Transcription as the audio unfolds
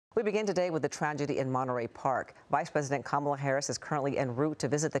We begin today with the tragedy in Monterey Park. Vice President Kamala Harris is currently en route to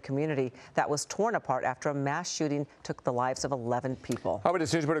visit the community that was torn apart after a mass shooting took the lives of 11 people. Our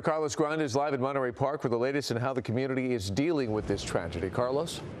decision reporter Carlos Grande is live in Monterey Park with the latest on how the community is dealing with this tragedy.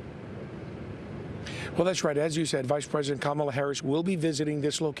 Carlos? Well, that's right. As you said, Vice President Kamala Harris will be visiting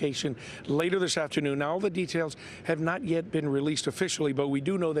this location later this afternoon. Now, all the details have not yet been released officially, but we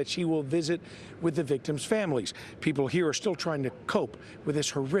do know that she will visit with the victims' families. People here are still trying to cope with this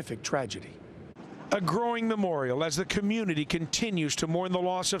horrific tragedy. A growing memorial as the community continues to mourn the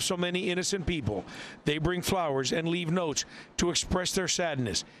loss of so many innocent people. They bring flowers and leave notes to express their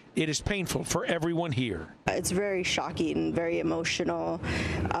sadness. It is painful for everyone here. It's very shocking and very emotional.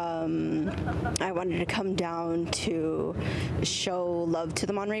 I wanted to come down to show love to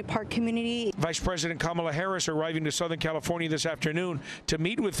the Monterey Park community. Vice President Kamala Harris arriving to Southern California this afternoon to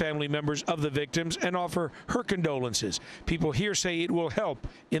meet with family members of the victims and offer her condolences. People here say it will help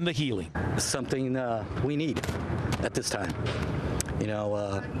in the healing. Something we need at this time. You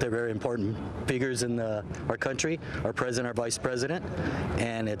know, they're very important figures in our country, our president, our vice president,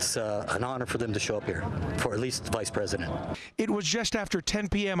 and it's an honor for them to show up here, for at least the vice president. It was just after 10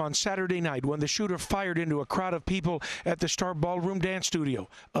 p.m. on Saturday night when the shooter fired into a crowd of people at the Star Ballroom Dance Studio.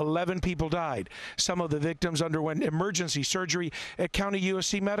 11 people died. Some of the victims underwent emergency surgery at County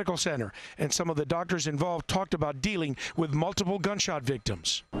USC Medical Center, and some of the doctors involved talked about dealing with multiple gunshot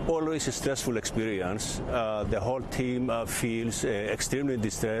victims. Always a stressful experience. The whole team feels extremely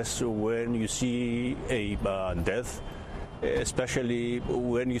distressed when you see a death, especially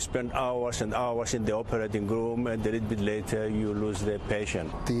when you spend hours and hours in the operating room and a little bit later you lose the patient.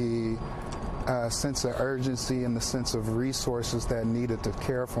 The sense of urgency and the sense of resources that needed to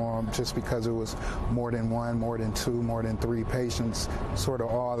care for them, just because it was more than one, more than two, more than three patients sort of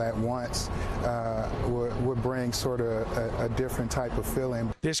all at once, would bring sort of a different type of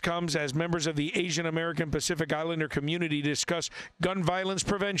feeling. This comes as members of the Asian American Pacific Islander community discuss gun violence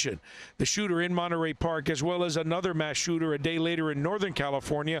prevention. The shooter in Monterey Park, as well as another mass shooter a day later in Northern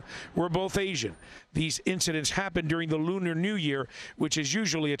California, were both Asian. These incidents happened during the Lunar New Year, which is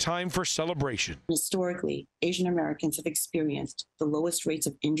usually a time for celebration. Historically, Asian Americans have experienced the lowest rates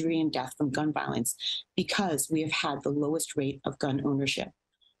of injury and death from gun violence because we have had the lowest rate of gun ownership.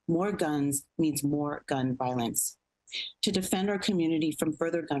 More guns means more gun violence. To defend our community from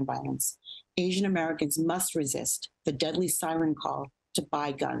further gun violence, Asian Americans must resist the deadly siren call to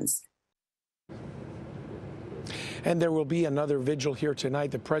buy guns. And there will be another vigil here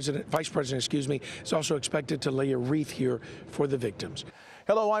tonight. The Vice President, is also expected to lay a wreath here for the victims.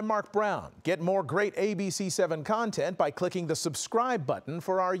 Hello, I'm Mark Brown. Get more great ABC7 content by clicking the subscribe button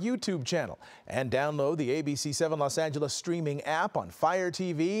for our YouTube channel. And download the ABC7 Los Angeles streaming app on Fire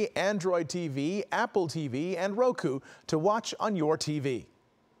TV, Android TV, Apple TV, and Roku to watch on your TV.